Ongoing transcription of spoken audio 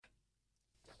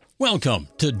Welcome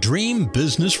to Dream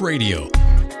Business Radio,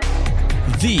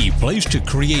 the place to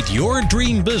create your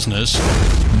dream business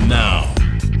now.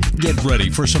 Get ready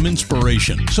for some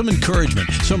inspiration, some encouragement,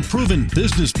 some proven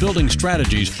business building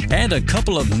strategies, and a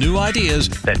couple of new ideas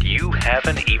that you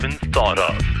haven't even thought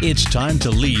of. It's time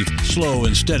to leave slow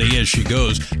and steady as she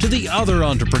goes to the other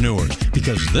entrepreneurs,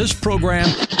 because this program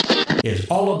is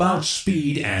all about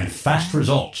speed and fast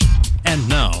results. And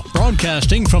now,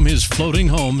 broadcasting from his floating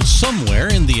home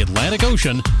somewhere in the Atlantic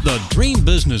Ocean, the dream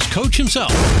business coach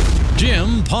himself,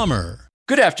 Jim Palmer.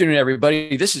 Good afternoon,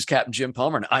 everybody. This is Captain Jim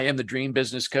Palmer, and I am the Dream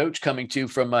Business Coach coming to you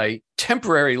from my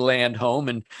temporary land home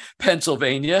in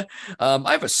Pennsylvania.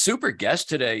 I have a super guest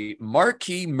today.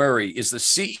 Marquis Murray is the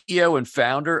CEO and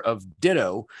founder of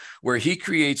Ditto, where he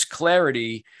creates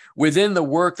clarity within the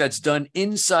work that's done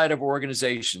inside of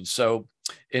organizations. So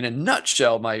in a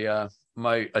nutshell,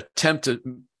 my attempt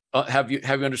to have you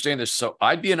understand this. So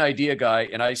I'd be an idea guy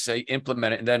and I say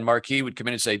implement it, and then Marquis would come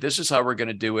in and say, this is how we're going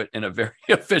to do it in a very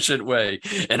efficient way,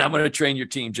 and I'm going to train your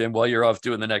team, Jim, while you're off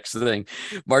doing the next thing.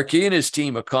 Marquis and his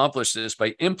team accomplish this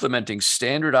by implementing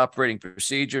standard operating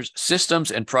procedures,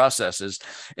 systems, and processes,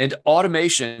 and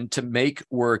automation to make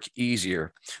work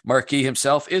easier. Marquis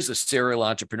himself is a serial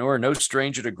entrepreneur, no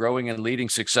stranger to growing and leading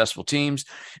successful teams.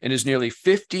 In his nearly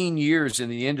 15 years in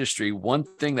the industry, one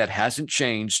thing that hasn't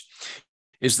changed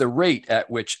is the rate at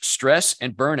which stress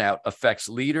and burnout affects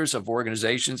leaders of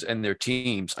organizations and their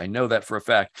teams. I know that for a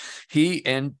fact. He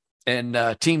and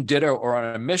Team Ditto are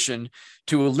on a mission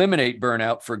to eliminate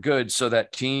burnout for good so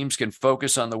that teams can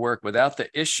focus on the work without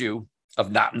the issue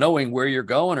of not knowing where you're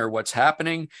going or what's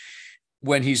happening.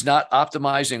 When he's not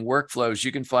optimizing workflows,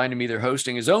 you can find him either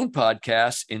hosting his own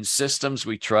podcast, In Systems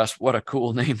We Trust. What a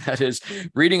cool name that is.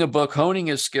 Reading a book, honing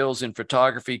his skills in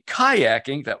photography,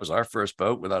 kayaking. That was our first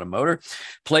boat without a motor.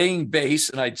 Playing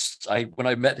bass. And I when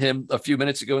I met him a few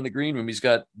minutes ago in the green room, he's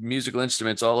got musical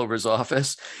instruments all over his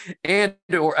office, and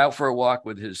or out for a walk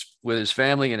with his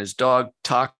family and his dog,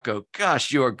 Taco.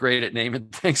 Gosh, you are great at naming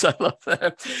things. I love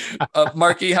that.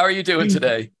 Marquis, how are you doing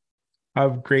today?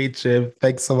 I'm great, Jim.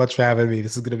 Thanks so much for having me.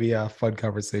 This is going to be a fun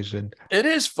conversation. It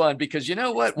is fun because you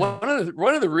know what?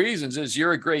 One of the reasons is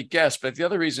you're a great guest, but the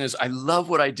other reason is I love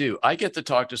what I do. I get to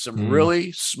talk to some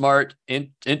really smart,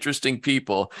 interesting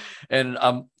people, and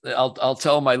I'll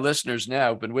tell my listeners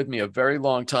now, been with me a very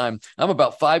long time. I'm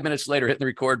about 5 minutes later hitting the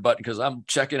record button because I'm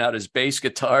checking out his bass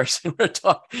guitars and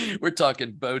we're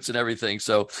talking boats and everything.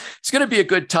 So it's going to be a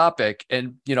good topic.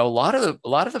 And you know, a lot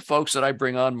of the folks that I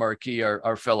bring on, Marquis,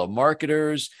 are fellow marketers,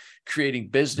 creating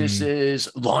businesses,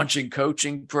 launching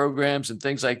coaching programs and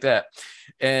things like that.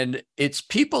 And it's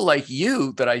people like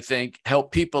you that I think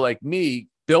help people like me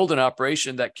build an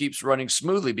operation that keeps running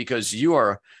smoothly, because you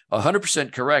are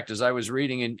 100% correct. As I was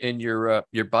reading in your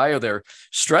bio there,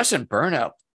 stress and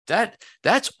burnout,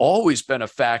 that's always been a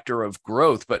factor of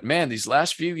growth. But man, these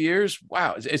last few years,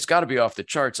 wow, it's got to be off the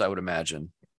charts, I would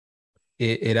imagine.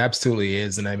 It absolutely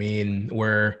is. And I mean,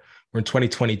 we're in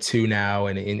 2022 now,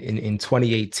 and in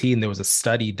 2018, there was a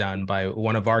study done by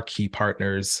one of our key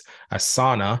partners,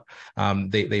 Asana.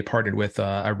 They partnered with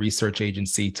a research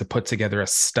agency to put together a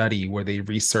study where they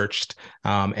researched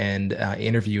and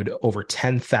interviewed over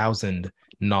 10,000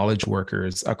 knowledge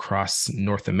workers across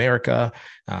North America,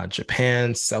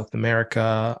 Japan, South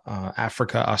America,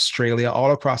 Africa, Australia,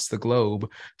 all across the globe,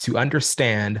 to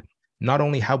understand not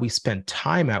only how we spent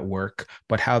time at work,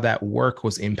 but how that work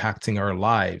was impacting our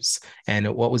lives.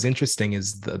 And what was interesting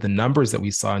is the numbers that we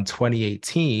saw in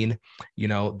 2018, you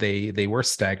know, they were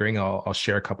staggering. I'll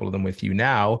share a couple of them with you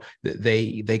now.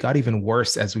 They got even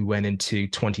worse as we went into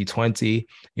 2020,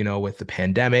 you know, with the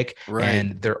pandemic, right.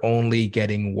 And they're only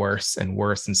getting worse and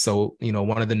worse. And so, you know,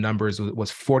 one of the numbers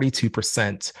was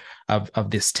 42%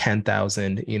 of this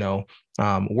 10,000, you know,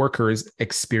 workers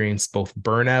experienced both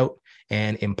burnout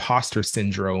and imposter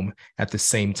syndrome at the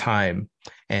same time.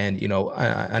 And, you know,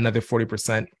 another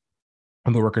 40%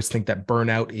 of the workers think that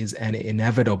burnout is an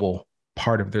inevitable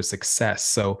part of their success.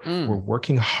 So we're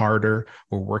working harder,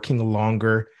 we're working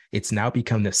longer. It's now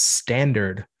become the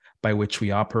standard by which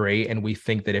we operate. And we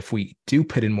think that if we do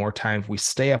put in more time, if we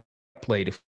stay up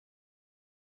late,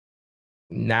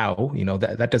 now, you know,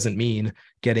 that doesn't mean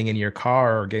getting in your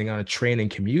car or getting on a train and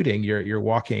commuting. You're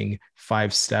walking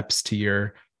 5 steps to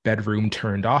your bedroom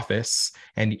turned office,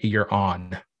 and you're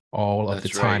on all of the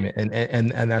time. Right.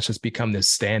 And that's just become this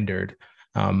standard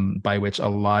by which a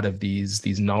lot of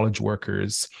these knowledge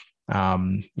workers,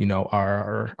 you know,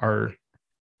 are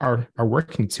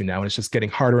working to now. And it's just getting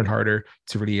harder and harder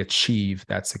to really achieve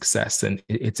that success. And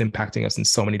it's impacting us in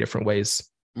so many different ways.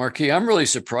 Marquis, I'm really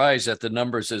surprised that the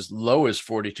number's as low as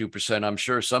 42%. I'm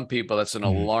sure some people that's an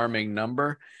alarming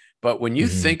number. But when you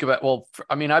Mhm. think about, well,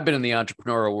 I mean, I've been in the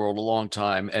entrepreneurial world a long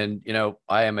time, and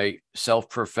I am a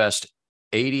self-professed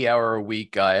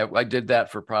 80-hour-a-week guy. I did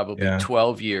that for probably Yeah.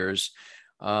 12 years.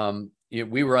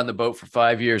 We were on the boat for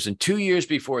 5 years, and 2 years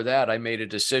before that, I made a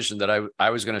decision that I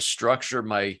was going to structure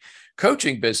my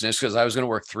coaching business because I was going to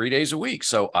work 3 days a week.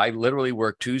 So I literally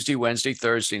work Tuesday, Wednesday,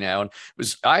 Thursday now, and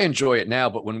I enjoy it now.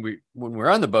 But when we're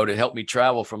on the boat, it helped me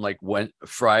travel from like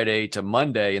Friday to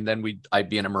Monday, and then I'd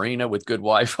be in a marina with good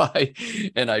Wi-Fi,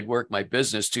 and I'd work my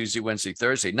business Tuesday, Wednesday,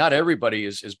 Thursday. Not everybody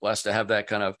is blessed to have that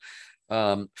kind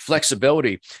of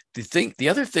flexibility. The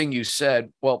other thing you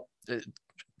said, well,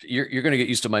 you're going to get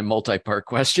used to my multi-part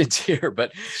questions here,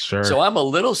 but so Sure. I'm a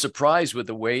little surprised with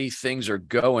the way things are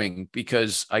going,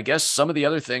 because I guess some of the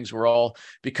other things we're all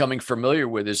becoming familiar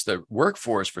with is the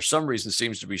workforce for some reason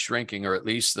seems to be shrinking, or at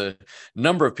least the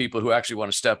number of people who actually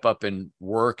want to step up and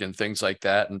work and things like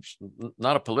that. And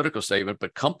not a political statement,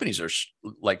 but companies are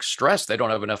like stressed. They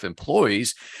don't have enough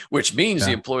employees, which means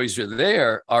the Yeah. employees who are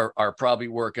there are probably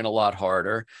working a lot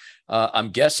harder.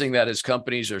 I'm guessing that as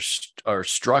companies are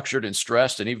structured and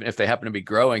stressed, and even if they happen to be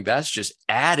growing, that's just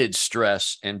added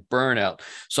stress and burnout.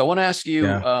 So I want to ask you,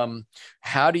 Yeah.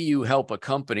 how do you help a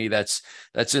company that's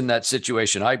in that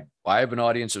situation? I have an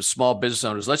audience of small business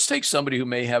owners. Let's take somebody who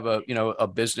may have a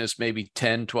business, maybe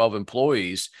 10, 12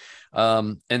 employees.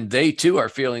 And they too are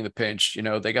feeling the pinch.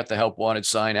 They got the help wanted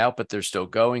sign out, but they're still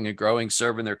going and growing,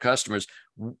 serving their customers.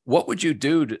 What would you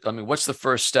do what's the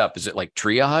first step? Is it like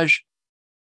triage?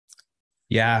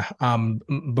 Yeah.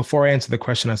 Before I answer the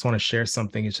question, I just want to share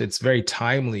something. It's very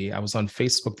timely. I was on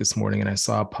Facebook this morning and I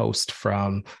saw a post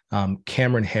from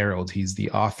Cameron Herold. He's the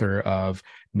author of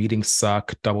Meetings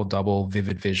Suck, Double Double,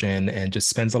 Vivid Vision, and just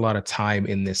spends a lot of time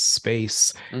in this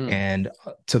space. Mm, And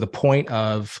to the point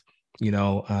of,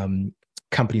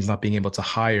 companies not being able to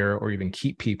hire or even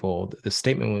keep people, the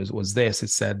statement was this.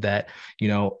 It said that,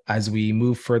 as we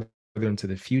move further into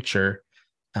the future,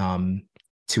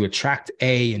 to attract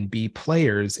A and B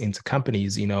players into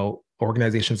companies,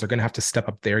 organizations are going to have to step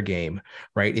up their game,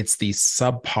 right? It's these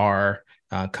subpar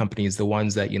companies, the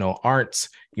ones that, aren't,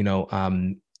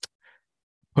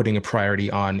 putting a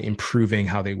priority on improving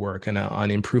how they work and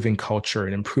on improving culture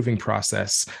and improving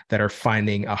process, that are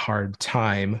finding it hard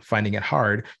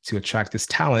to attract this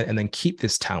talent and then keep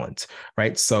this talent,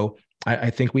 right? So I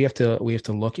think we have to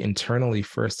look internally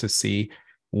first to see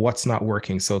what's not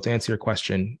working. So to answer your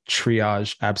question,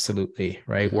 triage, absolutely,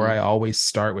 right? Where hmm I always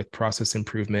start with process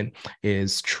improvement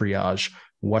is triage.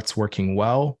 What's working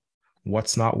well,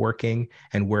 what's not working,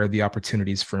 and where are the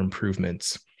opportunities for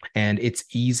improvements. And it's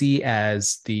easy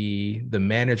as the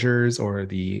managers or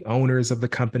the owners of the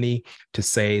company to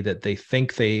say that they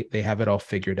think they have it all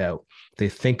figured out. They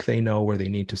think they know where they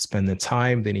need to spend the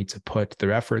time, they need to put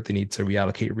their effort, they need to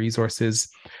reallocate resources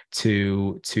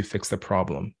to fix the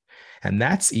problem. And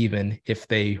that's even if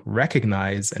they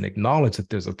recognize and acknowledge that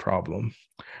there's a problem,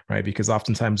 right? Because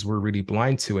oftentimes we're really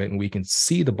blind to it and we can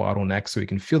see the bottlenecks, so we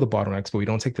can feel the bottlenecks, but we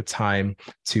don't take the time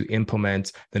to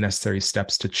implement the necessary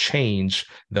steps to change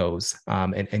those,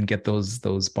 and get those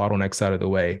bottlenecks out of the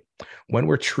way. When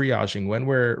we're triaging, when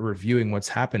we're reviewing what's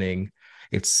happening,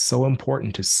 it's so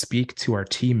important to speak to our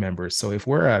team members. So if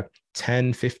we're a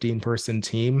 10, 15 person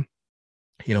team,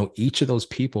 each of those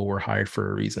people were hired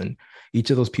for a reason. Each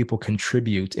of those people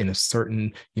contribute in a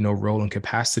certain, role and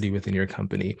capacity within your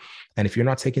company. And if you're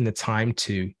not taking the time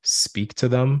to speak to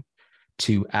them,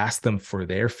 to ask them for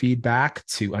their feedback,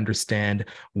 to understand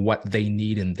what they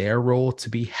need in their role to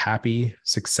be happy,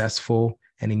 successful,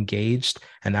 and engaged,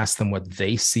 and ask them what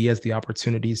they see as the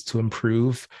opportunities to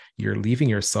improve, you're leaving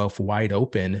yourself wide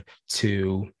open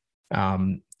to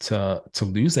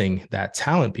losing that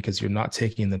talent, because you're not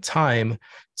taking the time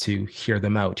to hear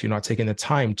them out. You're not taking the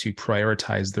time to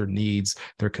prioritize their needs,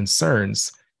 their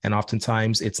concerns. And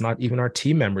oftentimes it's not even our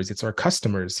team members, it's our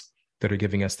customers that are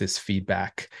giving us this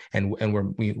feedback, and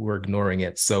we're ignoring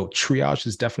it. So triage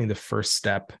is definitely the first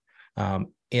step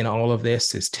in all of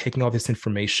this, is taking all this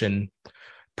information,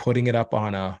 putting it up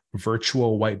on a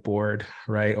virtual whiteboard,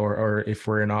 right? Or if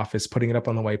we're in office, putting it up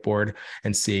on the whiteboard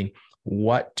and seeing,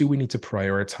 what do we need to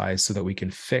prioritize so that we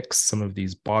can fix some of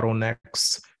these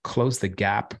bottlenecks, close the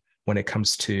gap when it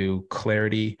comes to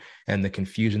clarity and the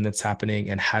confusion that's happening,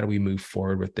 and how do we move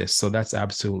forward with this? So that's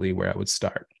absolutely where I would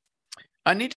start.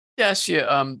 I need to ask you,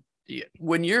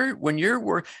 when you're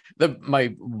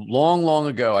my long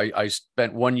ago, I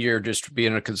spent 1 year just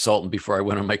being a consultant before I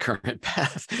went on my current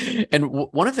path. And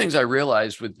one of the things I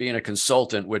realized with being a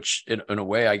consultant, which in a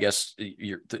way, I guess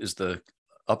is the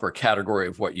upper category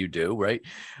of what you do, right?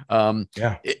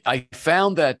 Yeah. I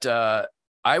found that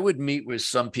I would meet with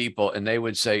some people and they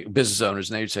would say, business owners,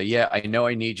 and they would say, yeah, I know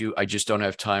I need you. I just don't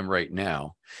have time right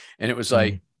now. And it was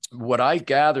like, what I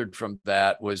gathered from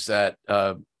that was that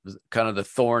kind of the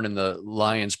thorn in the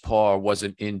lion's paw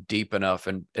wasn't in deep enough.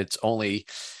 And it's only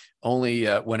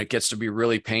when it gets to be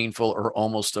really painful or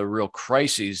almost a real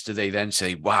crisis, do they then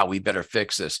say, wow, we better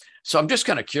fix this. So I'm just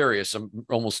kind of curious. I'm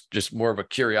almost just more of a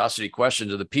curiosity question.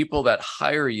 To the people that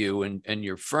hire you and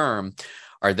your firm,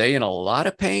 are they in a lot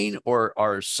of pain, or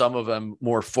are some of them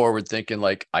more forward thinking,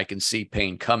 like, I can see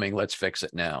pain coming, let's fix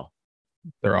it now?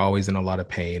 They're always in a lot of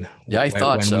pain. Yeah, I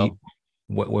thought so.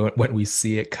 When we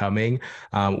see it coming,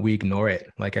 we ignore it.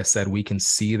 Like I said, we can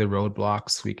see the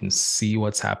roadblocks, we can see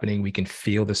what's happening, we can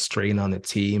feel the strain on the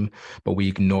team, but we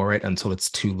ignore it until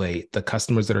it's too late. The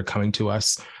customers that are coming to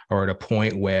us are at a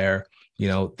point where, you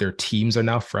know, their teams are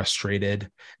now frustrated.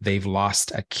 They've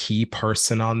lost a key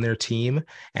person on their team.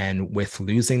 And with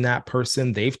losing that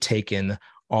person, they've taken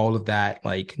all of that,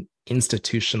 like,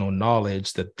 institutional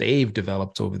knowledge that they've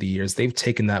developed over the years, they've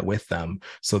taken that with them.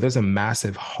 So there's a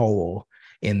massive hole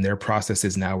in their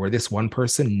processes now where this one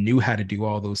person knew how to do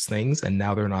all those things and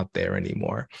now they're not there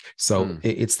anymore. So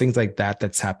it's things like that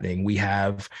that's happening. We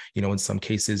have, you know, in some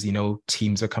cases, you know,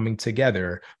 teams are coming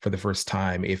together for the first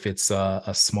time. If it's a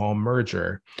small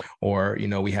merger, or, you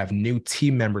know, we have new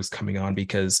team members coming on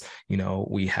because, you know,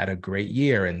 we had a great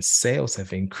year and sales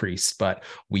have increased, but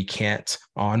we can't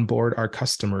onboard our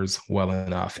customers well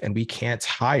enough, and we can't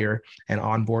hire and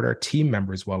onboard our team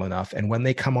members well enough. And when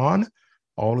they come on,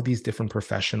 all of these different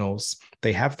professionals,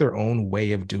 they have their own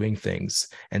way of doing things.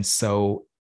 And so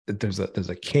there's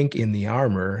a kink in the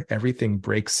armor, everything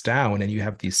breaks down, and you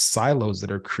have these silos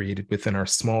that are created within our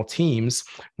small teams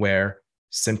where,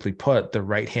 simply put, the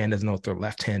right hand doesn't know what their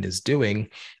left hand is doing,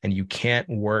 and you can't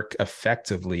work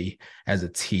effectively as a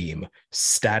team.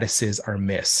 Statuses are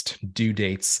missed, due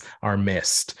dates are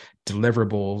missed,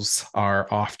 deliverables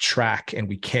are off track, and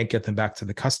we can't get them back to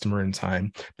the customer in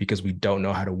time because we don't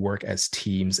know how to work as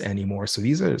teams anymore. So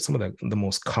these are some of the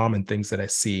most common things that I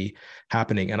see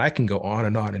happening, and I can go on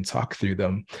and talk through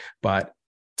them, but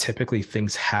typically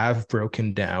things have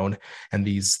broken down, and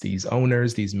these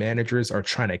owners, these managers are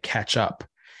trying to catch up,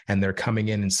 and they're coming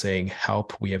in and saying,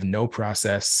 help, we have no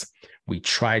process. We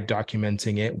tried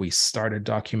documenting it. We started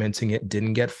documenting it,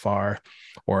 didn't get far.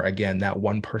 Or again, that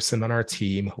one person on our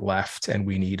team left and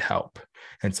we need help.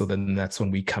 And so then that's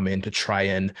when we come in to try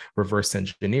and reverse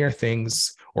engineer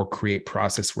things or create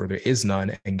process where there is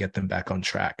none and get them back on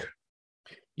track.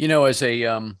 You know, as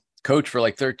a coach for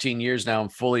like 13 years now, I'm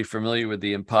fully familiar with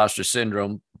the imposter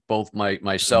syndrome, both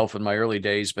myself in my early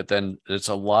days, but then it's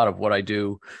a lot of what I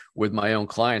do with my own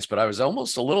clients. But I was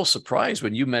almost a little surprised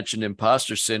when you mentioned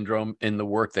imposter syndrome in the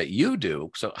work that you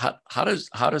do. So how does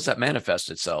that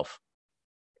manifest itself?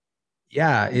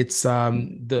 Yeah, it's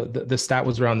the stat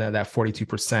was around that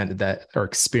 42% that are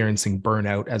experiencing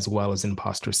burnout as well as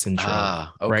imposter syndrome.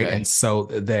 Okay. Right. And so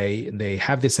they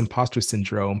have this imposter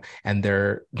syndrome, and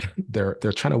they're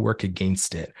trying to work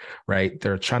against it, right?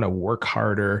 They're trying to work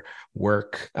harder,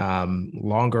 work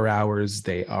longer hours.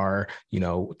 They are, you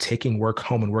know, taking work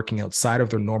home and working outside of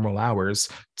their normal hours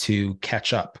to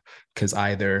catch up, because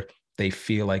either they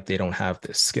feel like they don't have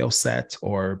the skill set,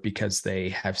 or because they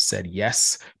have said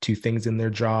yes to things in their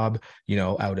job, you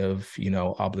know, out of, you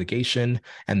know, obligation,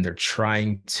 and they're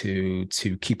trying to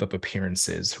keep up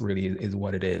appearances, really is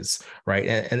what it is, right?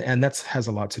 And that has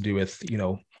a lot to do with, you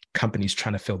know, companies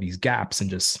trying to fill these gaps and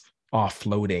just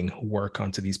offloading work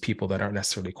onto these people that aren't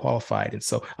necessarily qualified. And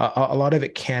so a lot of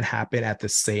it can happen at the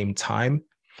same time.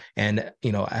 And,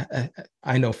 you know,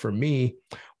 I know for me,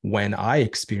 when I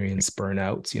experience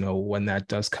burnout, you know, when that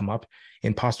does come up,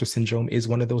 imposter syndrome is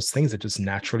one of those things that just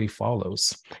naturally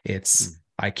follows. It's,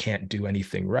 I can't do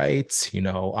anything right. You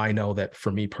know, I know that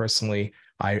for me personally,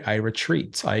 I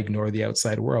retreat. I ignore the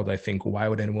outside world. I think, why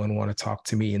would anyone want to talk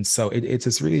to me? And so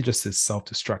it's really just this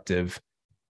self-destructive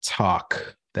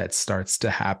talk that starts to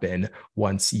happen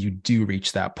once you do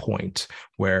reach that point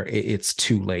where it's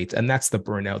too late. And that's the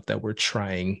burnout that we're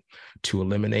trying to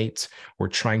eliminate. We're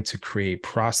trying to create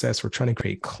process. We're trying to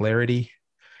create clarity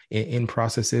in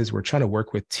processes. We're trying to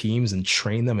work with teams and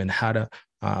train them in how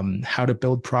to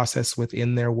build process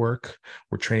within their work.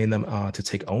 We're training them to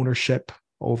take ownership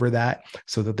over that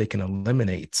so that they can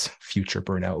eliminate future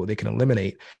burnout. They can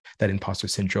eliminate that imposter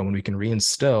syndrome, and we can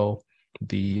reinstill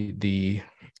the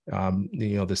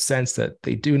sense that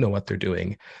they do know what they're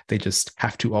doing. They just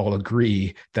have to all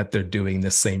agree that they're doing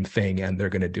the same thing and they're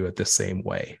going to do it the same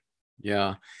way.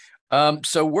 Yeah.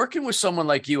 So working with someone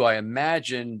like you, I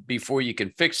imagine before you can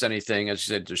fix anything, as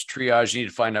you said, there's triage, you need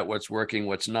to find out what's working,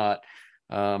 what's not.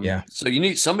 Yeah. So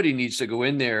somebody needs to go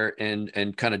in there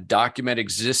and kind of document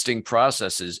existing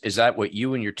processes. Is that what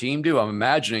you and your team do? I'm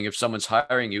imagining if someone's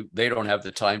hiring you, they don't have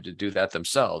the time to do that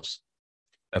themselves.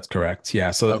 That's correct.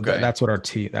 Yeah. So Okay. that's what our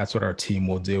team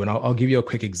will do. And I'll give you a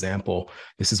quick example.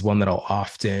 This is one that I'll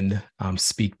often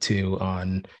speak to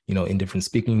on, in different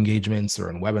speaking engagements or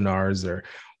in webinars or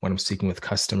when I'm speaking with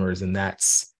customers. And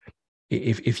that's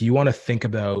if you want to think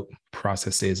about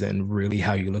processes and really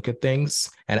how you look at things.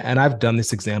 And I've done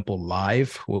this example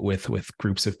live with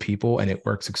groups of people, and it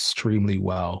works extremely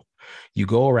well. You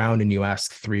go around and you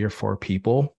ask 3 or 4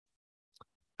 people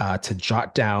to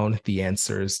jot down the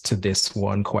answers to this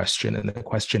one question. And the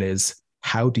question is,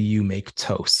 how do you make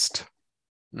toast?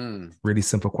 Really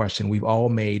simple question. We've all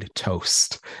made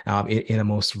toast. In a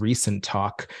most recent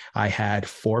talk, I had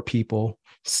 4 people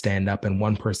stand up, and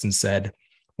one person said,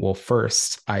 well,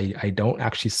 first, I don't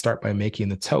actually start by making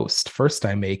the toast. First,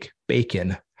 I make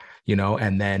bacon.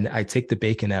 And then I take the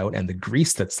bacon out, and the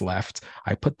grease that's left,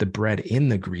 I put the bread in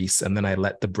the grease, and then I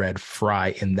let the bread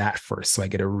fry in that first. So I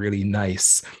get a really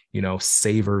nice,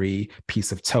 savory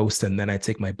piece of toast. And then I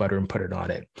take my butter and put it on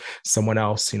it. Someone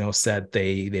else, said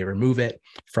they remove it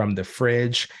from the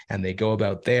fridge and they go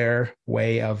about their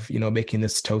way of, making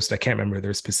this toast. I can't remember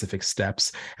their specific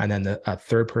steps. And then a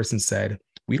third person said,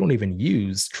 we don't even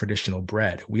use traditional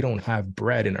bread. We don't have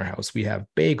bread in our house. We have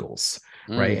bagels.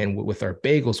 Right. And with our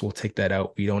bagels, we'll take that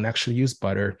out. We don't actually use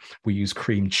butter. We use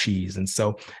cream cheese.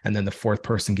 And then the fourth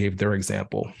person gave their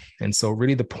example. And so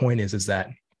really the point is that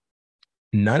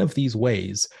none of these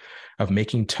ways of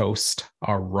making toast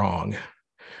are wrong.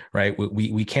 Right.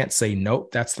 We can't say, nope,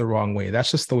 that's the wrong way.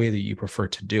 That's just the way that you prefer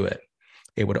to do it.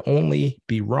 It would only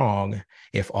be wrong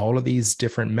if all of these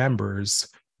different members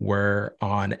were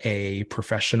on a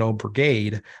professional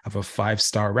brigade of a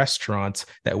 5-star restaurant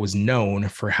that was known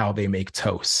for how they make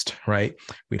toast, right?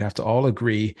 We'd have to all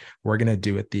agree we're going to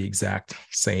do it the exact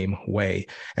same way.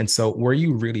 And so where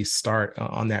you really start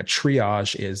on that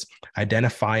triage is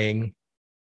identifying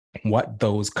what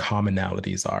those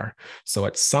commonalities are. So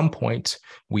at some point,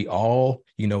 we all,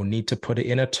 need to put it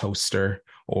in a toaster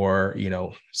or,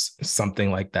 something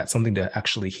like that, something to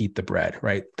actually heat the bread,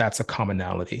 right? That's a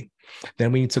commonality.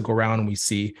 Then we need to go around and we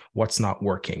see what's not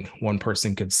working. One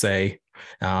person could say,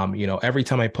 every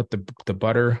time I put the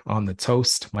butter on the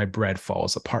toast, my bread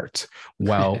falls apart.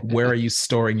 Well, where are you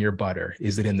storing your butter?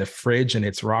 Is it in the fridge and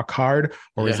it's rock hard,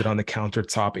 or is it on the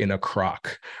countertop in a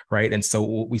crock, right? And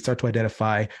so we start to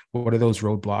identify what are those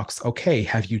roadblocks. Okay,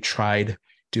 have you tried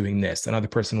doing this? Another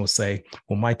person will say,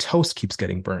 well, my toast keeps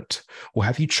getting burnt. Well,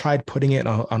 have you tried putting it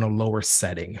on a lower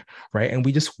setting, right? And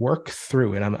we just work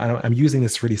through, and I'm using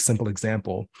this really simple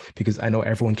example because I know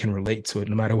everyone can relate to it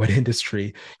no matter what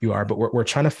industry you are, but we're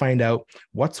trying to find out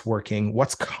what's working,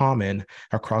 what's common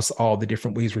across all the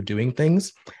different ways we're doing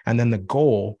things. And then the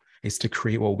goal is to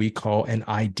create what we call an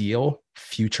ideal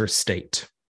future state.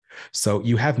 So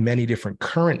you have many different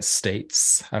current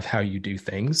states of how you do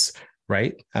things,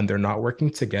 right? And they're not working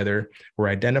together. We're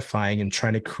identifying and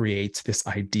trying to create this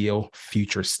ideal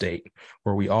future state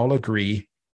where we all agree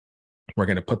we're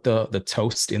going to put the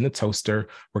toast in the toaster.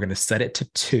 We're going to set it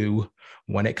to 2.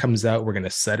 When it comes out, we're going to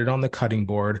set it on the cutting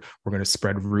board. We're going to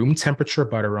spread room temperature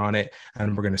butter on it,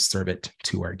 and we're going to serve it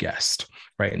to our guest,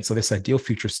 right? And so this ideal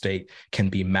future state can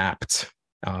be mapped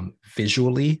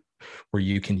visually, where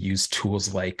you can use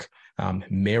tools like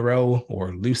Miro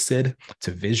or Lucid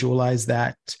to visualize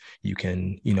that. You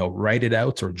can, write it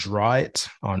out or draw it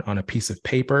on a piece of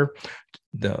paper.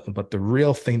 But the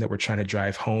real thing that we're trying to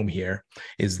drive home here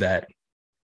is that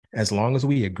as long as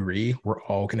we agree, we're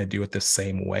all going to do it the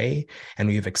same way, and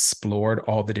we've explored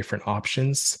all the different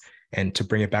options. And to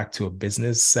bring it back to a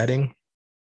business setting,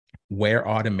 where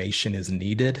automation is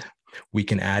needed, we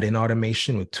can add in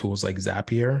automation with tools like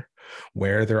Zapier.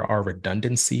 Where there are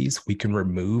redundancies, we can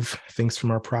remove things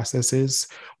from our processes.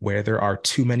 Where there are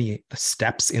too many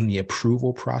steps in the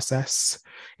approval process,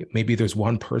 maybe there's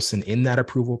one person in that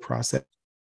approval process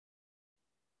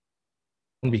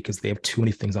because they have too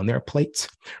many things on their plate,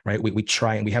 right? We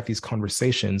try and we have these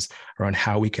conversations around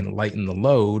how we can lighten the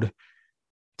load,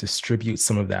 distribute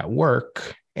some of that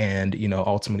work, and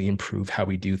ultimately improve how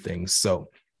we do things. So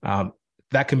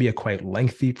that can be a quite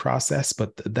lengthy process,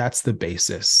 but that's the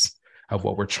basis of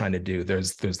what we're trying to do.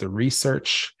 There's the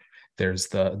research, there's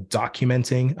the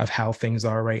documenting of how things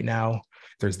are right now,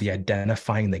 there's the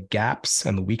identifying the gaps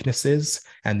and the weaknesses,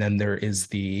 and then there is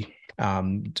the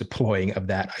deploying of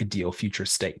that ideal future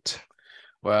state.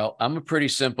 Well, I'm a pretty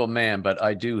simple man, but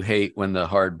I do hate when the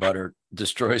hard butter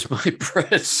destroys my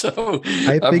bread. So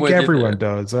I think everyone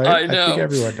does, right? I know. I think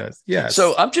everyone does. Yes.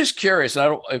 So I'm just curious.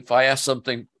 If I ask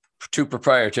something too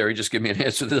proprietary, just give me an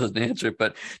answer that doesn't answer it.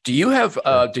 But do you have,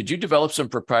 did you develop some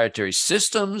proprietary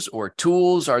systems or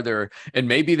tools? Are there, and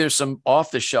maybe there's some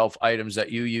off the shelf items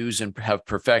that you use and have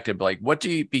perfected? Like, what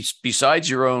do you, besides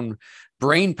your own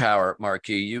brain power,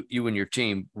 Marquis, you and your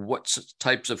team, what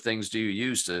types of things do you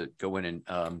use to go in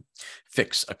and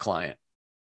fix a client?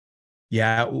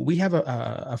 Yeah, we have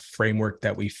a framework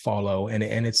that we follow, and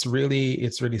it's really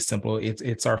simple.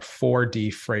 It's our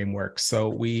 4D framework. So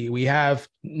we have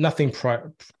nothing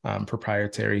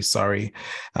proprietary, sorry,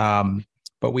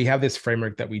 but we have this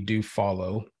framework that we do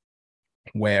follow,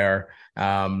 where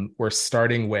we're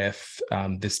starting with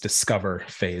this discover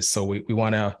phase. So we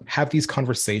want to have these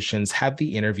conversations, have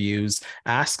the interviews,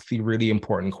 ask the really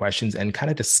important questions, and kind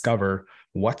of discover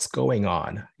what's going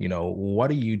on.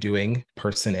 What are you doing,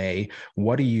 person A?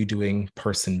 What are you doing,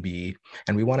 person B?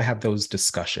 And we want to have those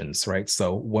discussions, right?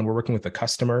 So when we're working with a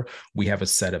customer, we have a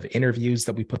set of interviews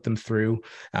that we put them through.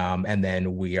 And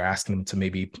then we are asking them to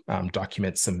maybe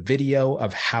document some video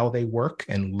of how they work.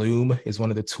 And Loom is one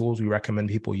of the tools we recommend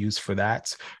people use for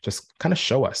that. Just kind of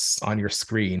show us on your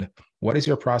screen, what does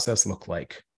your process look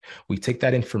like? We take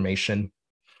that information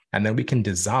and then we can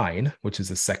design, which is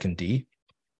the second D,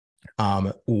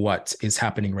 what is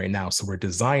happening right now. So we're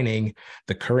designing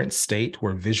the current state,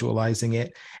 we're visualizing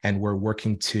it, and we're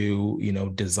working to,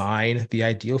 design the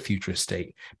ideal future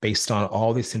state based on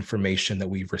all this information that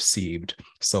we've received.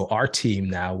 So our team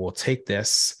now will take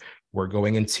this, we're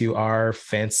going into our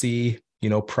fancy,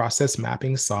 process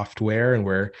mapping software, and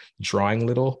we're drawing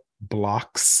little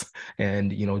blocks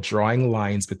and, drawing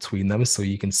lines between them so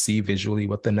you can see visually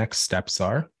what the next steps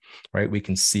are. Right? We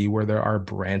can see where there are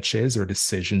branches or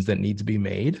decisions that need to be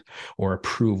made or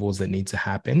approvals that need to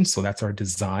happen. So that's our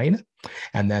design.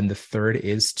 And then the third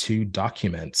is to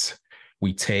document.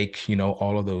 We take,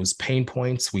 all of those pain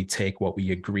points. We take what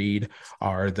we agreed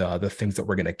are the things that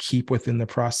we're going to keep within the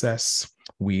process.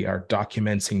 We are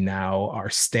documenting now our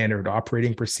standard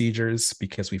operating procedures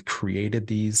because we've created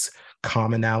these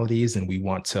commonalities and we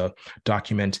want to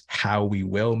document how we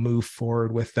will move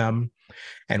forward with them.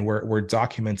 And we're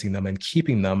documenting them and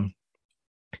keeping them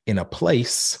in a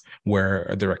place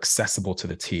where they're accessible to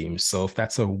the team. So if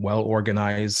that's a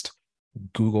well-organized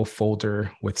Google folder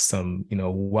with some,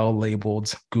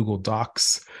 well-labeled Google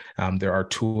Docs, there are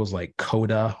tools like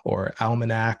Coda or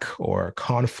Almanac or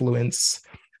Confluence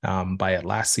by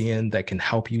Atlassian that can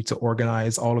help you to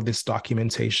organize all of this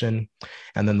documentation.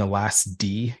 And then the last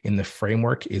D in the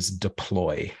framework is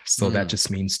deploy. So that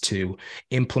just means to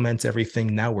implement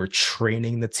everything. Now we're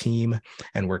training the team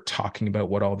and we're talking about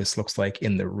what all this looks like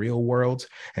in the real world.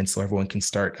 And so everyone can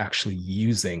start actually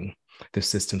using the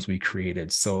systems we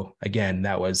created. So again,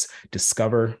 that was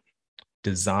discover,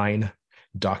 design,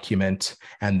 document,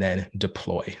 and then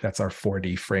deploy. That's our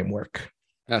 4D framework.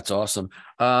 That's awesome.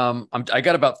 I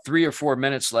got about 3 or 4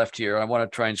 minutes left here. I want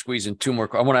to try and squeeze in 2 more.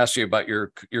 I want to ask you about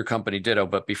your company Ditto,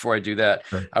 but before I do that,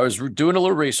 sure. I was doing a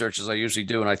little research as I usually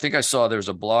do, and I think I saw there's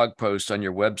a blog post on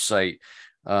your website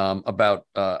about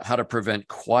how to prevent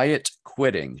quiet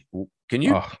quitting. Can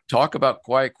you talk about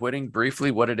quiet quitting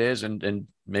briefly, what it is, and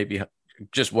maybe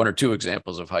just 1 or 2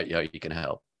 examples of how you can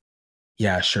help?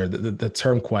 Yeah, sure. The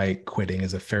term quiet quitting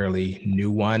is a fairly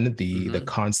new one. The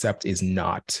concept is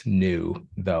not new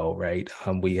though, right?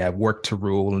 We have work to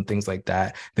rule and things like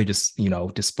that. They just,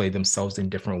 display themselves in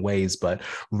different ways, but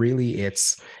really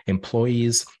it's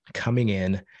employees coming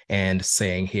in and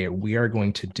saying, here, we are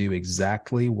going to do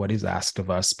exactly what is asked of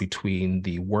us between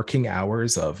the working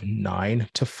hours of 9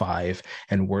 to 5,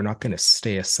 and we're not going to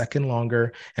stay a second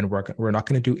longer, and we're not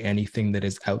going to do anything that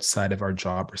is outside of our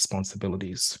job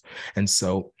responsibilities. And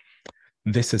so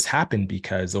this has happened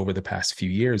because over the past few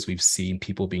years, we've seen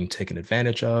people being taken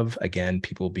advantage of, again,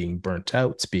 people being burnt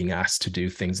out, being asked to do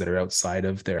things that are outside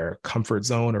of their comfort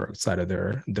zone or outside of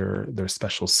their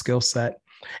special skill set.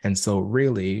 And so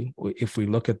really, if we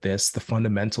look at this, the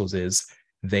fundamentals is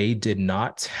they did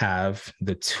not have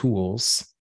the tools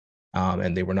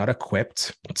and they were not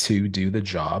equipped to do the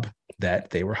job that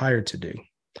they were hired to do.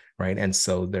 Right. And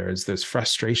so there's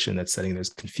frustration that's setting, there's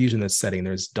confusion that's setting,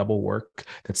 there's double work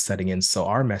that's setting in. So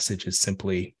our message is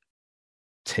simply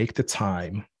take the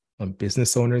time.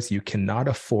 Business owners, you cannot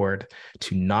afford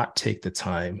to not take the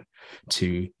time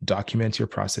to document your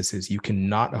processes. You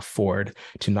cannot afford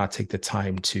to not take the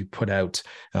time to put out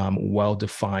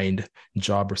well-defined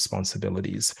job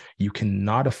responsibilities. You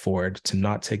cannot afford to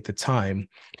not take the time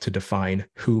to define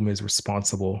whom is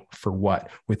responsible for what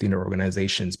within your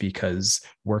organizations, because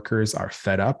Workers are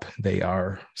fed up. They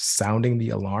are sounding the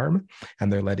alarm,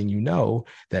 and they're letting you know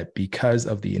that because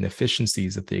of the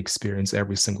inefficiencies that they experience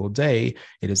every single day,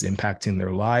 it is impacting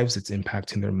their lives. It's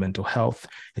impacting their mental health.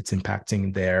 It's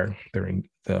impacting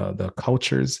the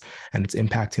cultures, and it's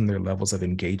impacting their levels of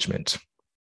engagement.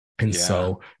 And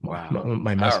so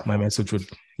my message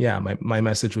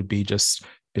would be just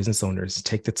business owners,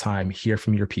 take the time, hear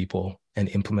from your people, and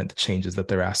implement the changes that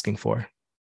they're asking for.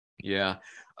 Yeah.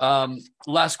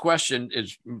 Last question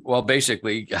is, well,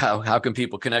 basically, how can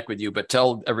people connect with you? But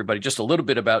tell everybody just a little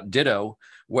bit about Ditto,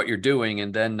 what you're doing,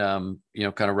 and then,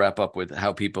 kind of wrap up with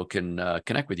how people can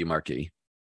connect with you, Marquis.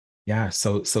 Yeah,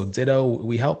 so Ditto,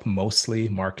 we help mostly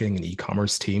marketing and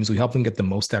e-commerce teams. We help them get the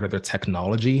most out of their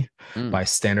technology by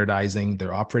standardizing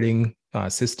their operating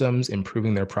systems,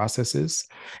 improving their processes.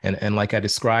 And like I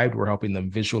described, we're helping them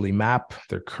visually map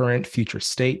their current future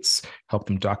states, help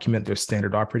them document their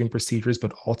standard operating procedures.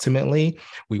 But ultimately,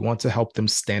 we want to help them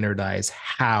standardize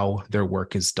how their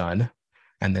work is done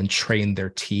and then train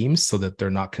their teams so that they're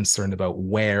not concerned about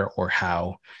where or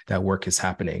how that work is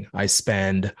happening. I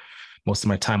spend most of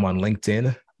my time on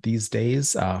LinkedIn these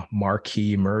days.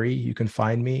 Marquis Murray, you can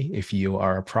find me if you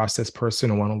are a process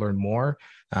person and want to learn more.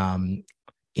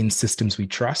 In Systems We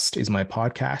Trust is my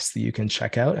podcast that you can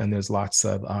check out, and there's lots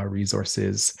of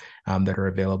resources that are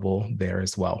available there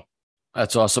as well.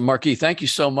 That's awesome. Marquis, thank you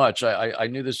so much. I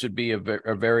knew this would be a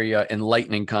very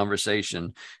enlightening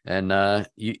conversation, and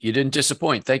you didn't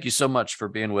disappoint. Thank you so much for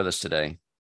being with us today.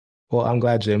 Well, I'm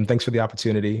glad, Jim. Thanks for the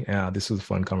opportunity. This was a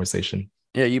fun conversation.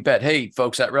 Yeah, you bet. Hey,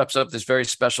 folks, that wraps up this very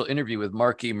special interview with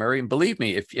Marquis Murray. And believe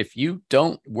me, if you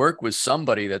don't work with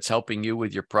somebody that's helping you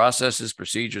with your processes,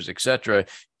 procedures, etc.,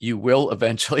 you will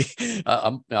eventually.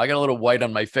 I got a little white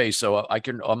on my face, so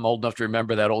I'm old enough to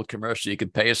remember that old commercial. You can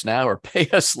pay us now or pay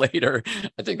us later.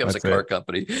 I think that was a car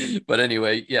company. But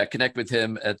anyway, yeah, connect with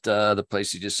him at the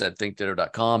place you just said,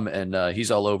 thinkditto.com. And he's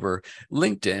all over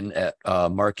LinkedIn at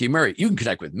Marquis Murray. You can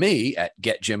connect with me at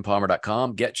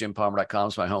getjimpalmer.com. Getjimpalmer.com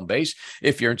is my home base.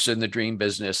 If you're interested in the Dream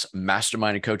Business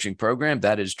Mastermind and Coaching Program,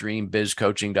 that is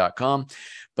dreambizcoaching.com.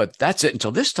 But that's it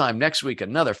until this time next week,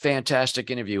 another fantastic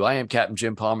interview. I am Captain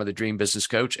Jim Palmer, the Dream Business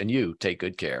Coach, and you take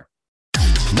good care.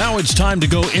 Now it's time to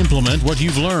go implement what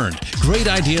you've learned. Great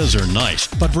ideas are nice,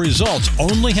 but results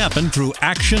only happen through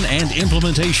action and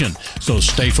implementation. So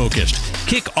stay focused.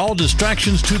 Kick all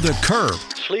distractions to the curb.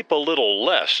 Sleep a little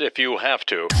less if you have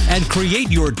to. And create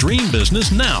your dream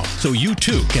business now so you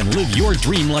too can live your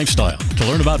dream lifestyle. To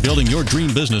learn about building your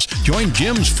dream business, join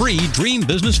Jim's free Dream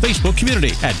Business Facebook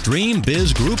community at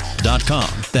dreambizgroup.com.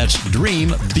 That's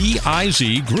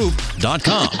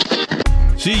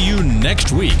dreambizgroup.com. See you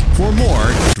next week for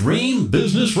more Dream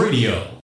Business Radio.